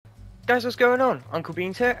Guys, what's going on? Uncle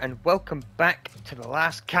Beans here, and welcome back to the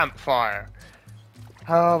last campfire.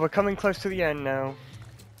 We're coming close to the end now.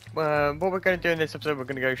 What we're going to do in this episode, we're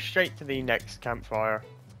going to go straight to the next campfire.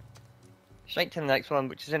 Straight to the next one,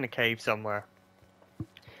 which is in a cave somewhere.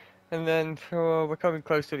 And then, we're coming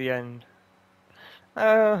close to the end.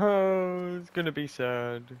 Oh, it's going to be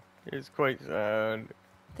sad. It's quite sad.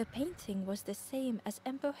 The painting was the same as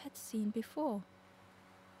Ember had seen before.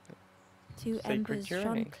 Two Sacred embers shone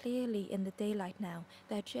journey. clearly in the daylight now,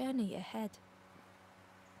 their journey ahead.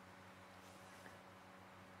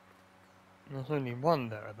 There's only one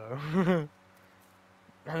there, though.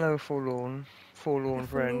 Hello, forlorn The friend.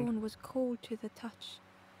 forlorn was cold to the touch,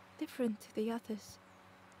 different to the others.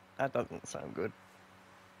 That doesn't sound good.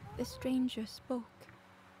 The stranger spoke.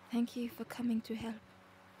 Thank you for coming to help.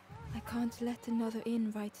 I can't let another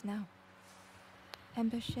in right now.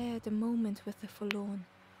 Ember shared a moment with the forlorn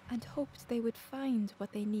and hoped they would find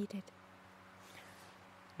what they needed.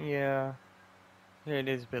 Yeah, it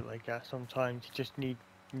is a bit like that sometimes. You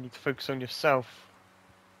need to focus on yourself.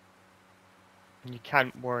 And you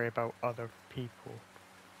can't worry about other people.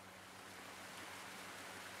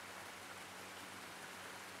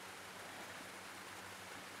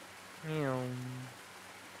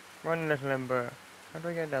 Run, little Ember. How do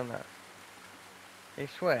I get down there?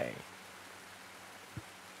 This way.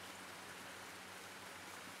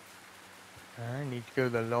 I need to go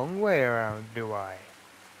the long way around, do I?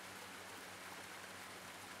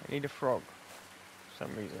 I need a frog. For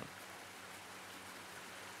some reason.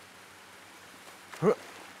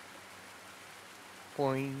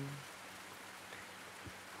 Boing.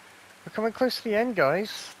 We're coming close to the end,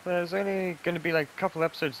 guys. There's only going to be like a couple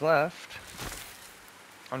episodes left.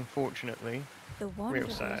 Unfortunately. The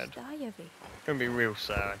Wanderer's sad. Diary. It's going to be real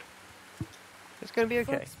sad. It's going to be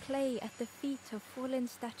okay. Folks play at the feet of fallen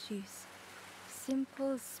statues.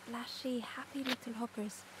 Simple, splashy, happy little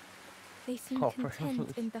hoppers. They seem Hoppers.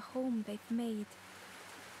 content in the home they've made.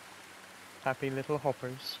 Happy little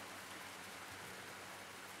hoppers.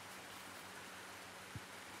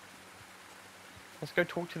 Let's go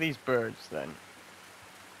talk to these birds then.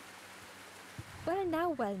 Well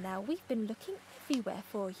now, we've been looking everywhere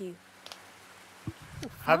for you. Oh,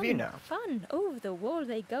 Have you fun, now? Fun, over the wall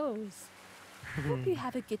they goes. Hope you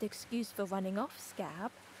have a good excuse for running off,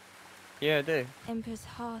 Scab. Yeah, I do. Ember's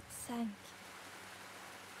heart sank.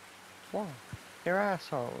 What? They're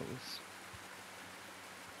assholes.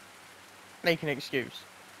 Make an excuse.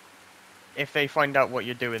 If they find out what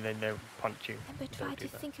you're doing, then they'll punch you. Ember Don't tried do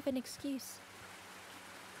to that. think of an excuse.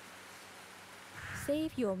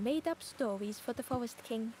 Save your made-up stories for the Forest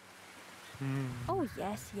King. Oh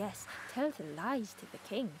yes, tell the lies to the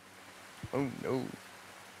king. Oh no.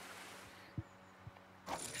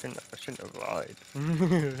 I shouldn't have lied.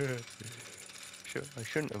 I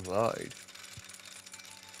shouldn't have lied.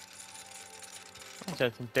 I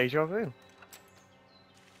had some deja vu.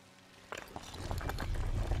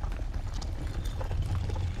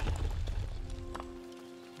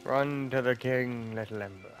 Run to the king, little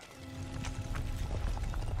Ember.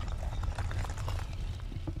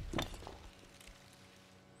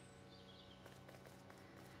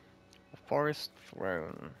 The forest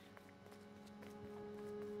throne.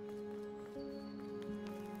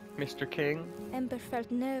 Mr. King? Ember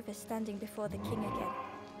felt nervous standing before the king again.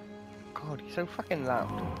 God, he's so fucking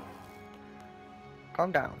loud.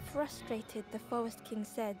 Calm down. Frustrated, the Forest King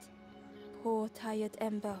said, "Poor tired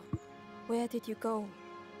Ember, where did you go?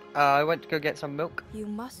 I went to go get some milk, You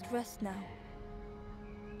must rest now."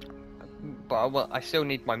 but I still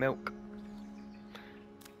need my milk.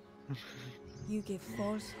 You give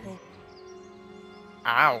false hope.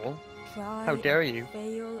 Ow! Try How dare and you.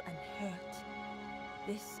 fail and hurt.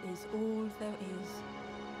 This is all there is.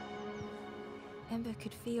 Ember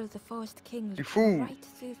could feel the Forest King You looking fool. right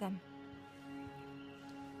through them.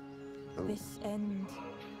 Oh. This end,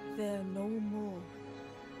 there no more.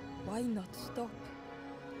 Why not stop?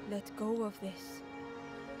 Let go of this.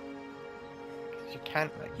 You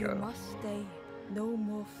can't let You go. must stay. No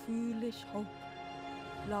more foolish hope.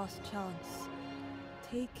 Last chance.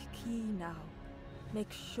 Take key now.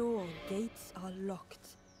 Make sure gates are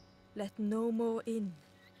locked. Let no more in.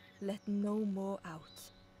 Let no more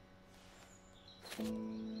out.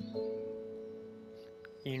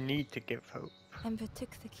 You need to give hope. Ember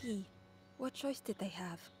took the key. What choice did they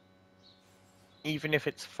have? Even if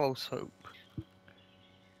it's false hope.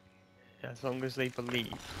 As long as they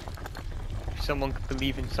believe. If someone could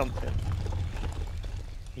believe in something,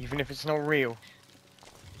 even if it's not real,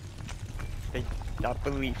 that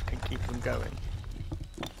belief can keep them going.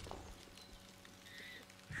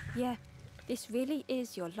 Yeah, this really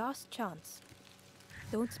is your last chance.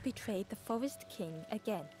 Don't betray the Forest King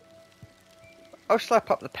again. I'll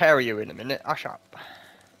slap up the pair of you in a minute. Hush up.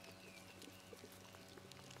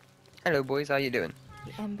 Hello, boys. How you doing?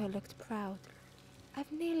 The Ember looked proud.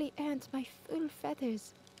 I've nearly earned my full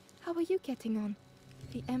feathers. How are you getting on?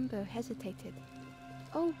 The Ember hesitated.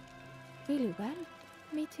 Oh, really well.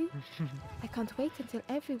 Me too. I can't wait until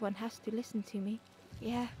everyone has to listen to me.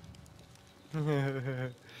 Yeah.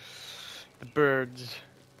 The birds.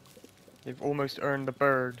 They've almost earned the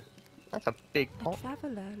bird. That's a big The pot.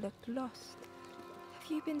 traveler looked lost.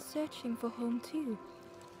 Have you been searching for home too?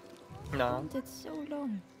 No. Wandered so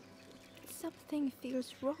long. Something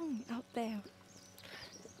feels wrong out there.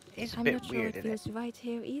 It's a I'm bit not sure weird, it isn't it? feels right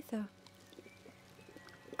here either.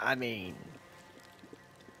 I mean,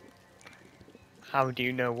 how do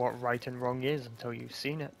you know what right and wrong is until you've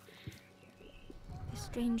seen it? The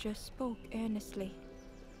stranger spoke earnestly.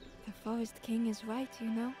 The Forest King is right, you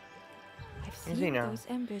know. I've Is he seen now? those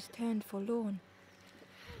embers turned forlorn.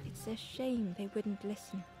 It's a shame they wouldn't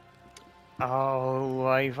listen. Oh,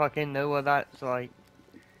 I fucking know what that's like.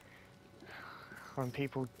 When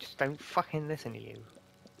people just don't fucking listen to you.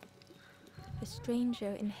 The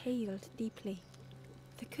stranger inhaled deeply.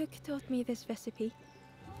 The cook taught me this recipe.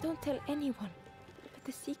 Don't tell anyone, but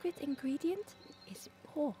the secret ingredient is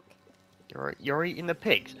pork. You're eating the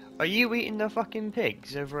pigs. Are you eating the fucking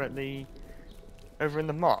pigs over in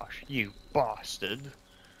the marsh? You bastard.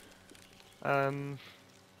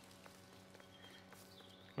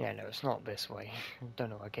 Yeah, no, it's not this way. Don't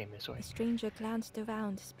know I came this way. The stranger glanced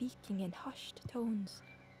around, speaking in hushed tones.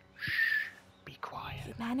 Shh. Be quiet.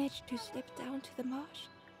 You managed to slip down to the marsh?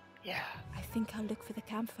 Yeah. I think I'll look for the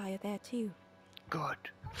campfire there too. Good.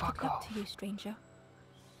 Fuck Good luck off. to you, stranger.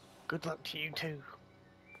 Good luck to you too.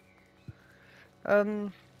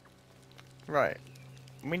 Right.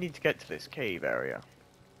 We need to get to this cave area.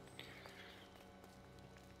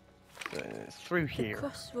 It's through The here.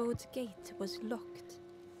 crossroads gate was locked.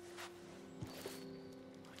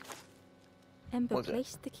 Ember Was it?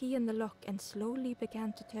 placed the key in the lock and slowly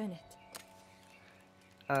began to turn it.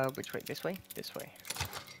 Which way? This way? This way.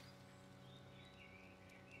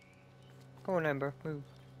 Go on, Ember. Move.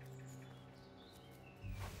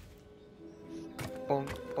 Bonk,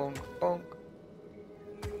 bonk, bonk.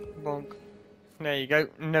 Bonk. There you go.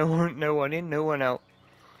 No one in, no one out.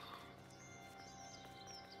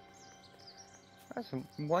 That's a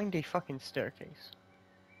windy fucking staircase.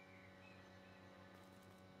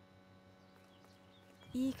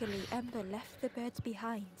 Eagerly, Ember left the birds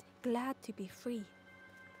behind, glad to be free.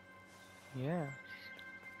 Yeah.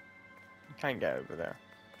 You can't get over there.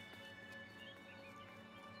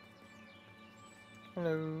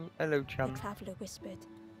 Hello, chum. The traveler whispered.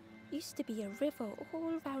 Used to be a river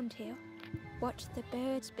all round here. Watched the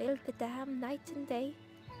birds build the dam night and day.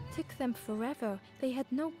 Took them forever. They had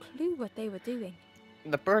no clue what they were doing.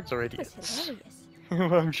 The birds are It was idiots. hilarious.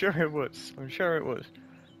 Well, I'm sure it was. I'm sure it was.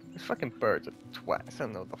 These fucking birds are twats. I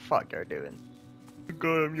don't know what the fuck they're doing.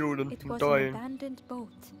 God, I'm yawning. It I'm was dying. an abandoned boat,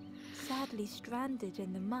 sadly stranded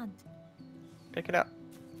in the mud. Pick it up.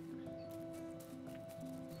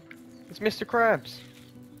 It's Mr. Krabs.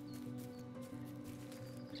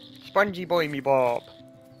 Spongy boy me bob.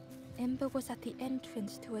 Ember was at the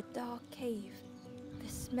entrance to a dark cave. The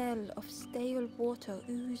smell of stale water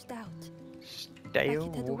oozed out, Stale like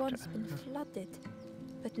it had water. once been flooded,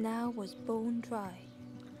 but now was bone dry.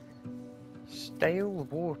 Stale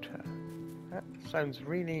water. That sounds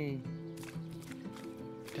really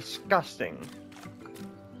disgusting.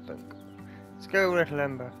 Let's go, little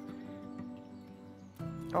Ember.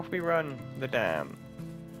 Off we run. The dam.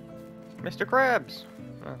 Mr. Krabs.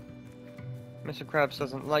 Oh. Mr. Krabs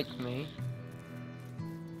doesn't like me.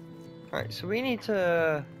 Right, so we need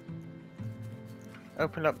to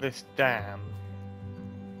open up this dam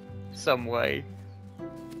some way.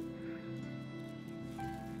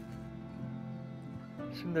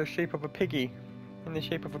 It's in the shape of a piggy. In the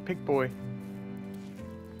shape of a pig boy.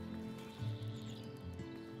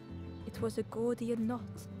 It was a Gordian knot,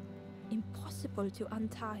 impossible to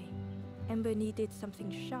untie. Ember needed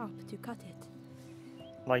something sharp to cut it.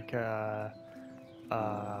 Like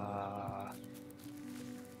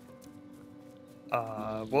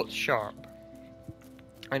what's sharp?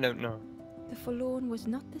 I don't know. The forlorn was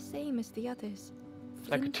not the same as the others,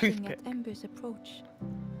 Like a flinching toothpick. at Ember's approach.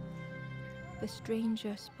 The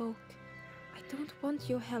stranger spoke. I don't want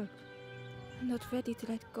your help. I'm not ready to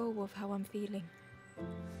let go of how I'm feeling.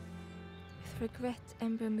 With regret,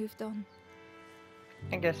 Ember moved on.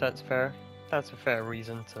 I guess that's fair. That's a fair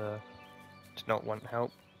reason to not want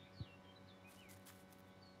help.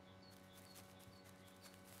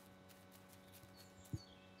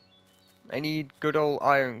 I need good old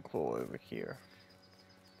Iron Claw over here.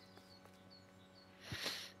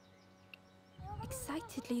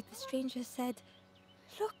 Excitedly, the stranger said,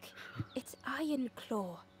 "Look, it's Iron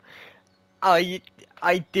Claw." I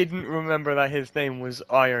didn't remember that his name was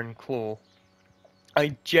Iron Claw.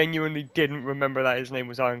 I genuinely didn't remember that his name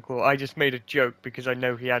was Iron Claw. I just made a joke because I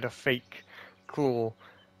know he had a fake claw.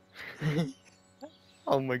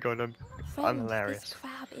 Oh my god, I'm Friend, this hilarious.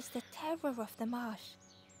 crab is the terror of the marsh.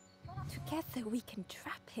 Together we can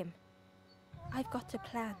trap him. I've got a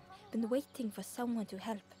plan. Been waiting for someone to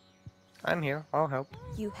help. I'm here, I'll help.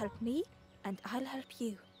 You help me, and I'll help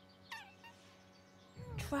you.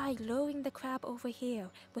 Try lowering the crab over here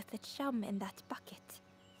with the chum in that bucket.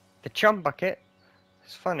 The chum bucket?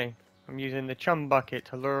 It's funny. I'm using the chum bucket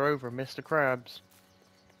to lure over Mr. Krabs.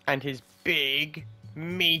 And his big,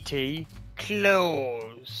 meaty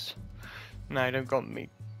claws. No, he don't got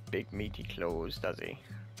big, meaty claws, does he?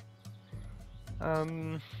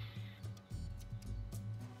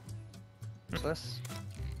 Useless.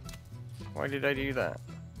 Why did I do that?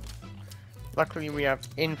 Luckily we have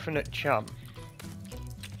infinite chum.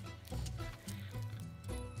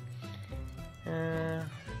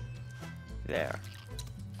 There.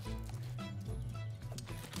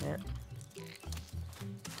 Yeah.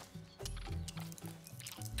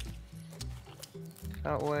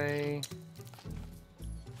 That way.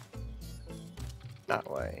 That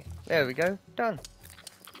way. There we go. Done.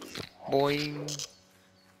 Boing.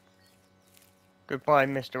 Goodbye,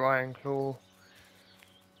 Mr. Ironclaw.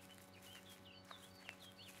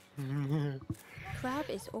 Crab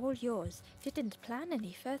is all yours. Didn't plan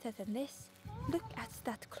any further than this. Look at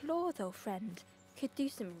that claw though, friend. Could do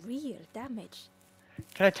some real damage.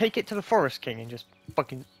 Can I take it to the Forest King and just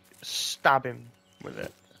fucking stab him with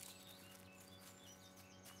it?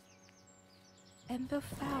 Ember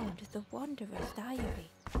found the Wanderer's diary.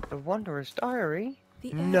 The Wanderer's Diary?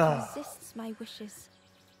 The earth No. resists my wishes.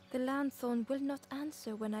 The lanthorn will not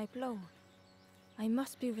answer when I blow. I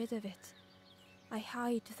must be rid of it. I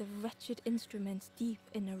hide the wretched instruments deep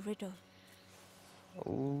in a riddle.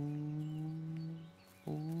 Ooh.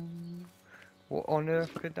 Ooh. What on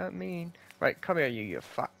earth could that mean? Right, come here, you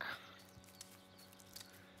fuck.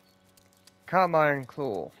 Come, Iron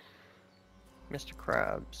Claw. Mr.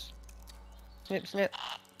 Krabs. Snip, snip.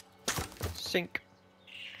 Sink.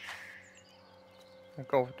 Oh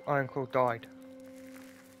god, Iron Claw died.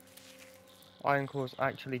 Iron Claw's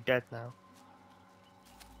actually dead now.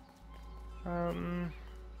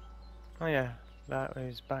 Oh yeah, that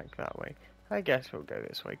is back that way. I guess we'll go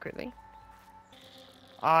this way quickly.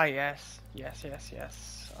 Ah yes, yes, yes,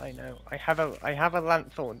 yes. I know. I have a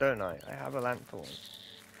lanthorn, don't I? I have a lanthorn.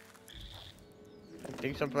 I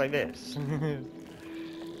do something like this.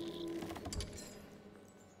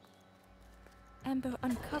 Ember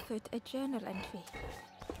uncovered a journal entry.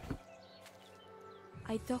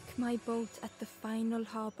 I dock my boat at the final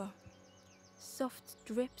harbor. Soft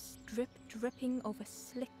drips drip dripping over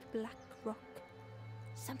slick black rock.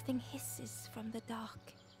 Something hisses from the dark.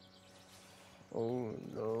 Oh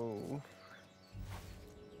no.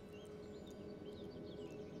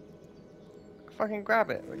 Fucking grab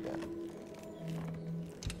it again.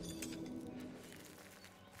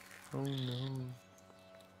 Oh no.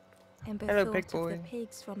 Ember Hello, thought pig of boy. the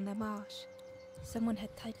pigs from the marsh. Someone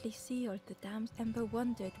had tightly sealed the dam. Ember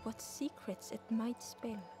wondered what secrets it might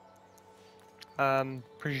spill.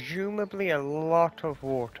 Presumably a lot of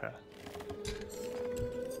water.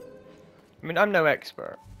 I mean, I'm no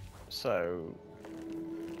expert, so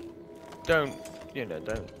don't.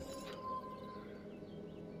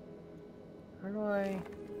 How do I?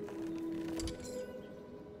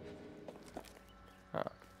 Ah,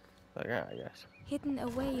 like that, I guess. Hidden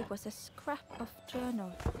away was a scrap of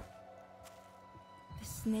journal. The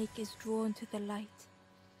snake is drawn to the light.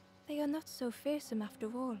 They are not so fearsome after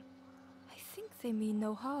all. I think they mean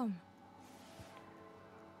no harm.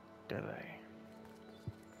 Do they?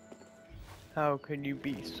 How can you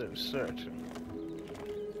be so certain?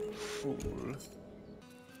 Fool.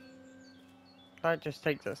 That just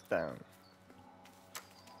takes us down.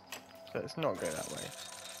 So let's not go that way.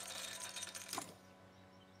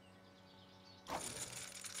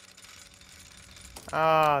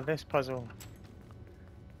 Ah, this puzzle.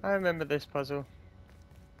 I remember this puzzle.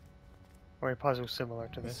 Or a puzzle similar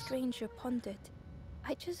to The this. stranger pondered.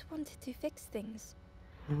 I just wanted to fix things,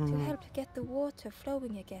 to help get the water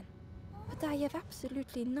flowing again. But I have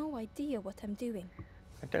absolutely no idea what I'm doing.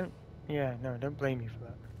 I don't... Yeah, no, don't blame you for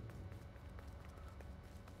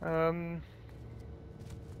that.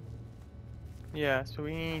 Yeah, so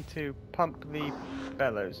we need to pump the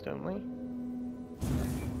bellows, don't we?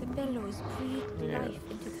 The bellows breathed Yeah. life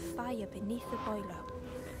into the fire beneath the boiler.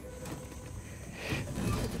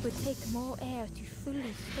 But it would take more air to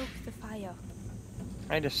fully stoke the fire.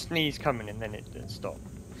 I had a sneeze coming and then it stopped.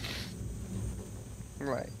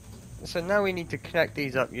 Right. So now we need to connect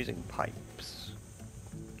these up using pipes.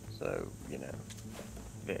 So, you know,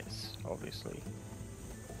 this, obviously.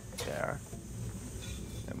 There.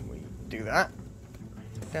 And we do that.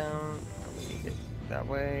 Down. And we need it that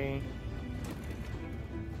way.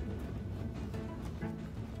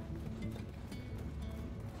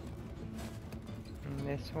 And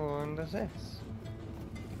this one does this.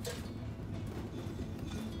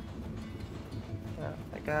 Yeah,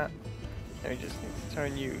 like that. Now we just need to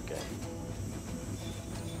turn you again.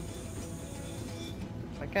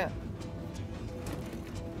 Like that.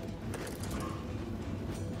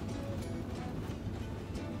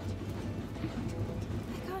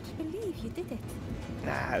 I can't believe you did it.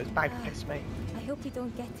 Nah, it was bad piss, mate. I hope you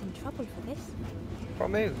don't get in trouble for this.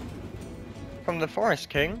 From who? From the Forest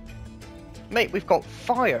King? Mate, we've got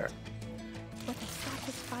fire! What a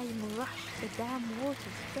satisfying rush the damn waters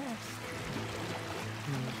burst.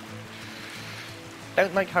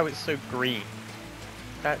 Don't like how it's so green.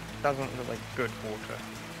 That doesn't look like good water.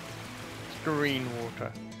 It's green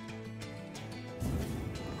water.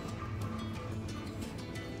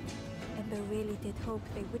 Ember really did hope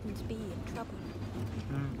they wouldn't be in trouble.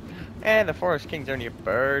 Eh, the Forest King's only a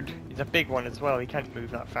bird. He's a big one as well, he can't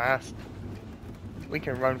move that fast. We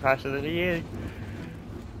can run faster than he is.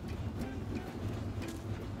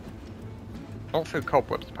 Not through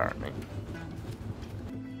cobwebs, apparently.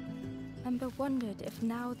 Ember wondered if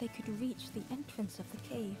now they could reach the entrance of the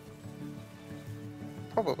cave.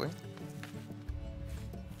 Probably.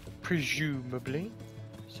 Presumably.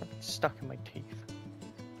 Something stuck in my teeth.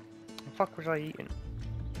 The fuck was I eating?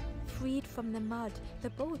 Freed from the mud, the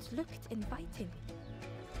boat looked inviting.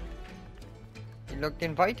 It looked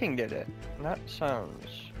inviting, did it? That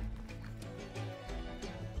sounds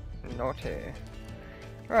naughty.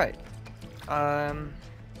 Right.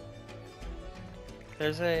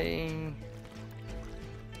 There's a...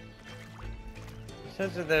 It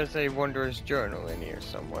says that there's a Wanderer's Journal in here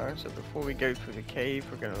somewhere, so before we go through the cave,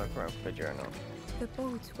 we're gonna look around for the journal. The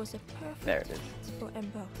boat was a perfect There it is. fit for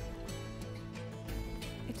Ember.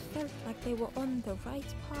 It felt like they were on the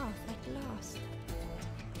right path at last.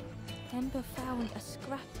 Ember found a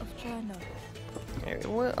scrap of journal. Yeah,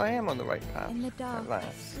 well, I am on the right path. In the dark, at I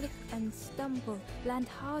last. slip and stumble, land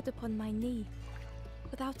hard upon my knee.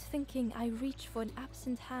 Without thinking, I reach for an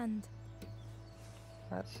absent hand.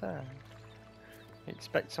 That's sad. You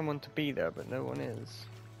expect someone to be there, but no one is.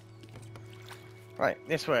 Right,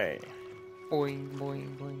 this way. Boing,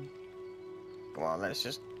 boing, boing. Come on, let's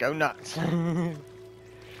just go nuts.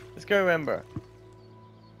 Let's go, Ember.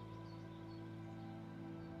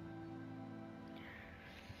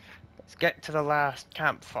 Let's get to the last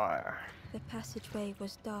campfire. The passageway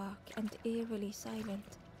was dark and eerily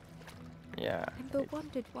silent. Yeah. Ember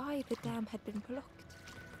wondered why the dam had been blocked.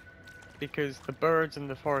 Because the birds and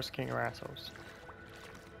the Forest King are assholes.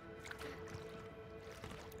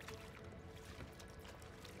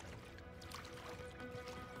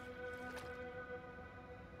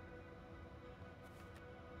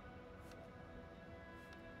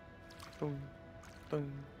 Boom,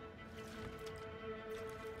 boom.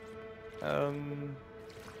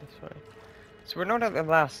 This way. So we're not at the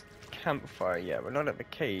last campfire yet. We're not at the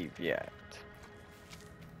cave yet.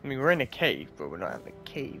 I mean, we're in a cave, but we're not at the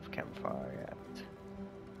cave campfire yet.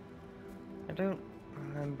 I don't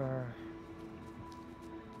remember.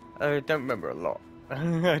 I don't remember a lot.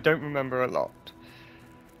 I don't remember a lot.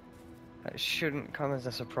 That shouldn't come as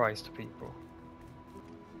a surprise to people.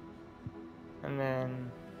 And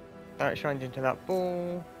then that shines into that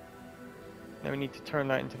ball. Then we need to turn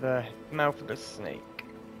that into the mouth of the snake.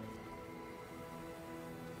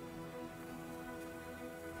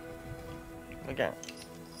 Again.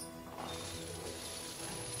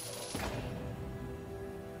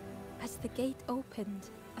 As the gate opened,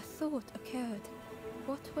 a thought occurred.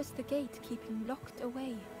 What was the gate keeping locked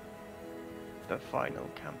away? The final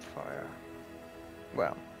campfire.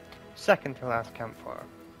 Well, second to last campfire.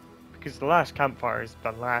 Because the last campfire is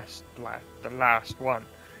the last one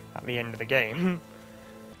at the end of the game.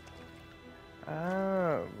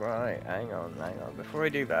 Oh, right. Hang on. Before I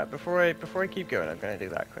do that, before I keep going, I'm gonna do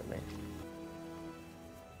that quickly.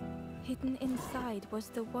 Hidden inside was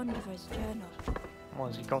the Wanderer's Journal.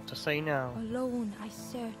 What's he got to say now? Alone, I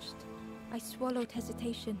searched. I swallowed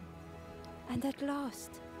hesitation. And at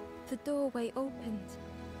last, the doorway opened.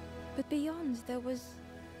 But beyond, there was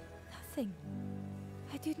nothing.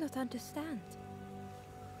 I did not understand.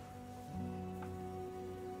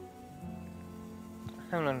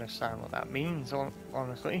 I don't understand what that means,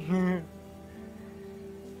 honestly.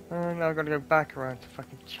 Now I've got to go back around to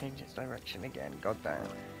fucking change its direction again, goddamn.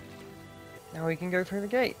 Now we can go through the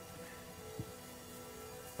gate.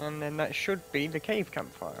 And then that should be the cave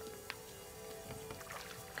campfire.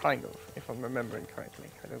 Kind of, if I'm remembering correctly.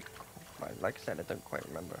 I don't, like I said, I don't quite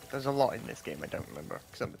remember. There's a lot in this game I don't remember,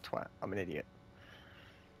 because I'm a twat. I'm an idiot.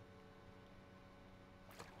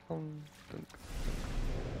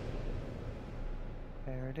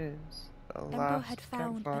 There it is. The Ember last had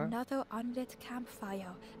found campfire. another unlit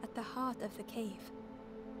campfire at the heart of the cave.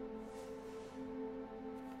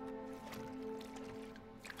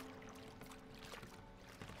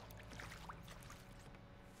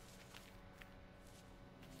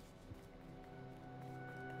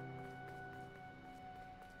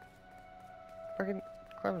 Fucking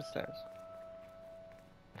climb the stairs.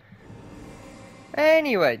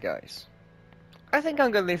 Anyway, guys, I think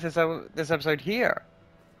I'm gonna leave this episode here.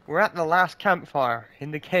 We're at the last campfire in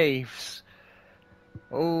the caves.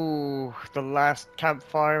 Oh, the last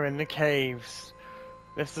campfire in the caves.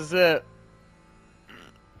 This is it.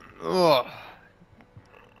 Ugh.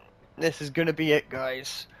 This is gonna be it,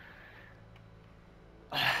 guys.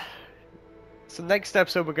 So next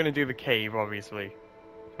episode we're gonna do the cave, obviously.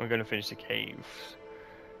 We're gonna finish the cave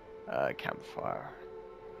campfire.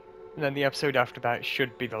 And then the episode after that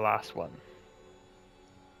should be the last one.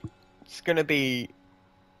 It's gonna be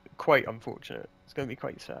quite unfortunate. It's gonna be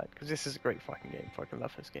quite sad, because this is a great fucking game. I fucking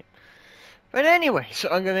love this game. But anyway, so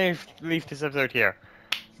I'm gonna leave this episode here.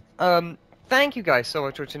 Thank you guys so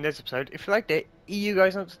much for watching this episode. If you liked it, you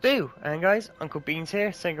guys know what to do. And guys, Uncle Beans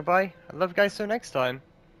here, saying goodbye. I love you guys till next time.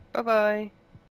 Bye bye.